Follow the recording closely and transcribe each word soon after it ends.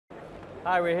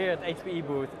Hi, we're here at HPE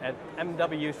booth at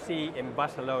MWC in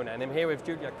Barcelona, and I'm here with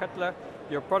Julia Cutler,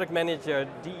 your product manager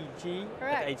DEG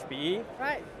Correct. at HPE.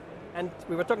 Right. And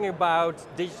we were talking about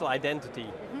digital identity.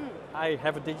 I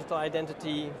have a digital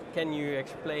identity. Can you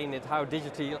explain it how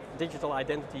digital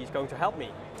identity is going to help me?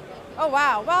 Oh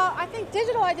wow, well I think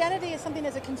digital identity is something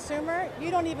as a consumer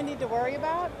you don't even need to worry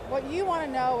about. What you want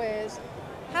to know is,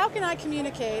 how can I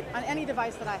communicate on any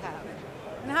device that I have?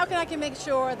 And how can I make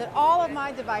sure that all of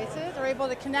my devices are able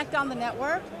to connect on the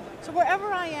network, so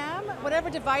wherever I am,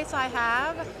 whatever device I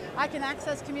have, I can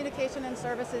access communication and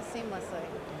services seamlessly.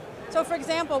 So for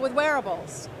example, with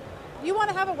wearables, you want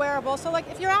to have a wearable, so like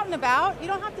if you're out and about, you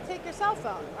don't have to take your cell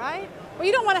phone, right? Well,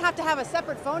 you don't want to have a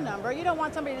separate phone number. You don't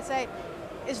want somebody to say,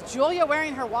 is Julia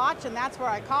wearing her watch and that's where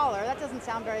I call her? That doesn't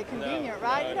sound very convenient,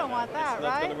 right? You don't want that,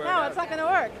 right? No, it's not going to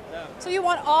work. No. So you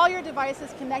want all your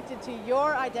devices connected to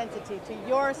your identity, to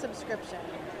your subscription.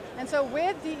 And so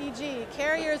with DEG,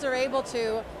 carriers are able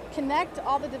to connect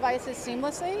all the devices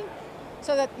seamlessly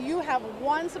so that you have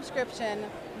one subscription,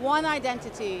 one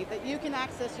identity, that you can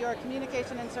access your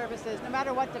communication and services no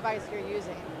matter what device you're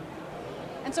using.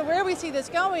 And so where we see this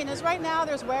going is right now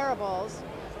there's wearables,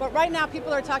 but right now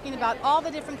people are talking about all the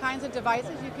different kinds of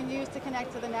devices you can use to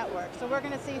connect to the network. So we're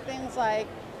going to see things like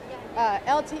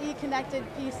LTE connected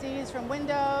PCs from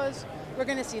Windows, we're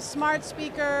going to see smart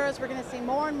speakers, we're going to see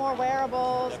more and more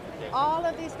wearables, all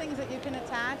of these things that you can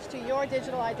attach to your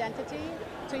digital identity,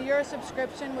 to your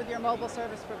subscription with your mobile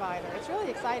service provider. It's really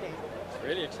exciting. It's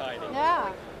really exciting.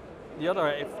 Yeah. The other,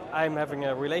 if I'm having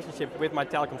a relationship with my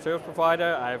telecom service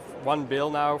provider, I have one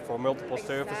bill now for multiple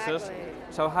services. Exactly.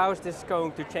 So how is this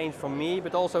going to change for me,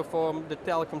 but also from the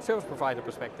telecom service provider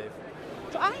perspective?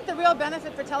 So I think the real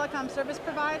benefit for telecom service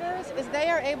providers is they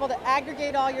are able to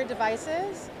aggregate all your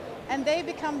devices and they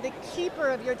become the keeper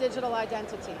of your digital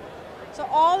identity. So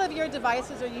all of your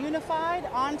devices are unified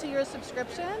onto your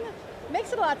subscription.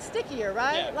 Makes it a lot stickier,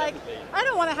 right? Yeah, like, definitely. I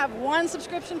don't want to have one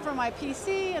subscription for my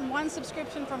PC and one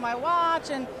subscription for my watch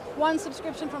and one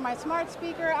subscription for my smart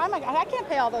speaker. Oh my God, I can't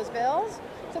pay all those bills.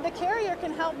 So the carrier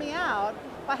can help me out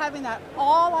by having that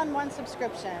all on one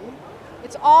subscription.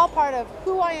 It's all part of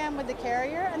who I am with the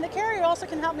carrier, and the carrier also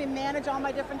can help me manage all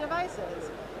my different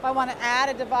devices. If I want to add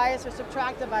a device or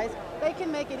subtract a device, they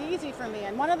can make it easy for me.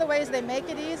 And one of the ways they make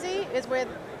it easy is with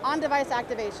on-device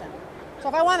activation. So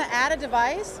if I want to add a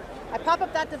device, I pop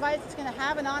up that device, it's going to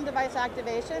have an on-device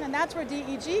activation, and that's where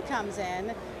DEG comes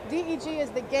in. DEG is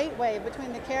the gateway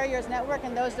between the carrier's network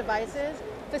and those devices,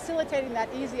 facilitating that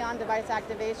easy on-device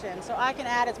activation. So I can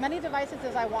add as many devices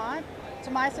as I want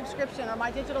to my subscription or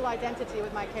my digital identity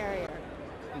with my carrier.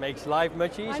 Makes life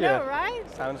much easier. I know, right?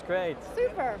 Sounds great.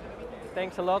 Super.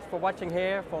 Thanks a lot for watching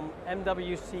here from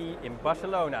MWC in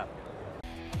Barcelona.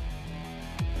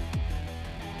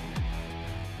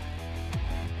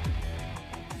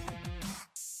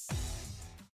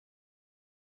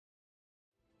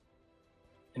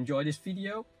 Enjoy this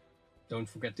video? Don't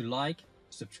forget to like,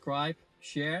 subscribe,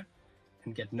 share,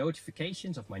 and get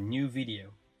notifications of my new video.